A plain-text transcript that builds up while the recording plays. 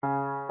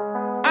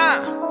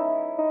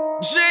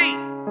G.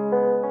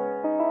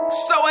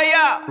 So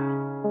yeah.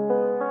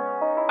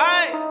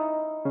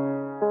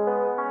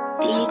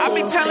 I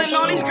be telling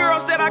all these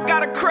girls that I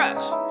got a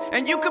crush,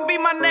 and you could be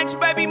my next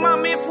baby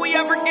mama if we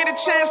ever get a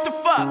chance to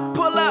fuck.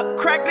 Pull up,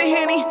 crack the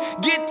Henny,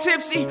 get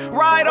tipsy,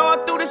 ride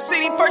all through the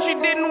city. First you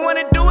didn't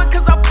wanna do it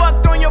cause I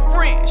fucked on your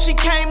friend. She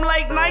came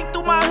late night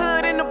through my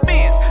hood in the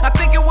Benz. I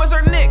think it was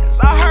her niggas,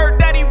 I heard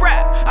that he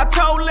rap. I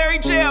told Larry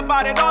J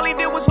about it, all he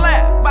did was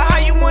laugh. But how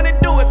you wanna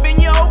do it,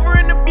 bend you over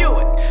in the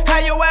Buick.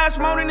 Have your ass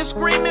moaning and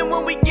screaming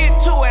when we get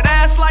to it.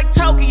 Ass like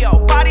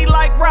Tokyo, body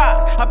like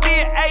Roz. I be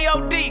an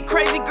AOD,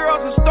 crazy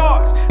girls and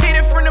stars. Hit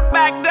it from the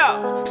back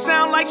though,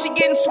 sound like she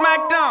getting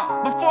smacked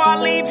on. Before I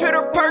leave, hit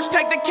her purse,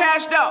 take the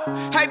cash though.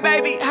 Hey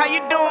baby, how you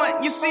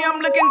doing? You see I'm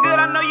looking good,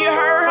 I know you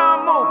heard how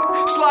I'm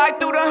moving. Slide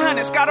through the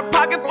hundreds, got a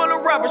pocket full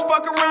of rubbers.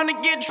 Fuck around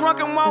and get drunk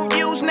and won't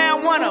use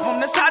now one of them.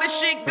 That's how this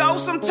shit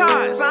goes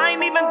sometimes, I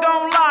ain't even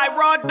gon' lie.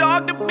 Raw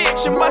dog the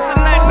bitch and bust a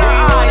nut in her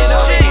eyes.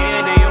 Do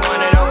you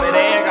want it over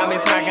there? Got me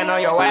smacking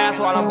on your ass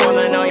while I'm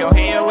pulling on your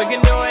hair. We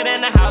can do it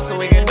in the house or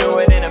we can do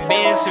it in the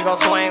Benz. She gon'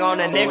 swing on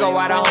the nigga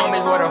while the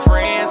homies with her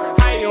friends.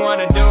 How you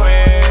wanna do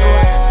it?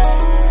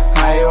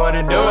 How you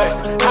wanna do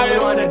it? How you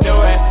wanna do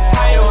it?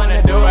 How you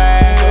wanna do it?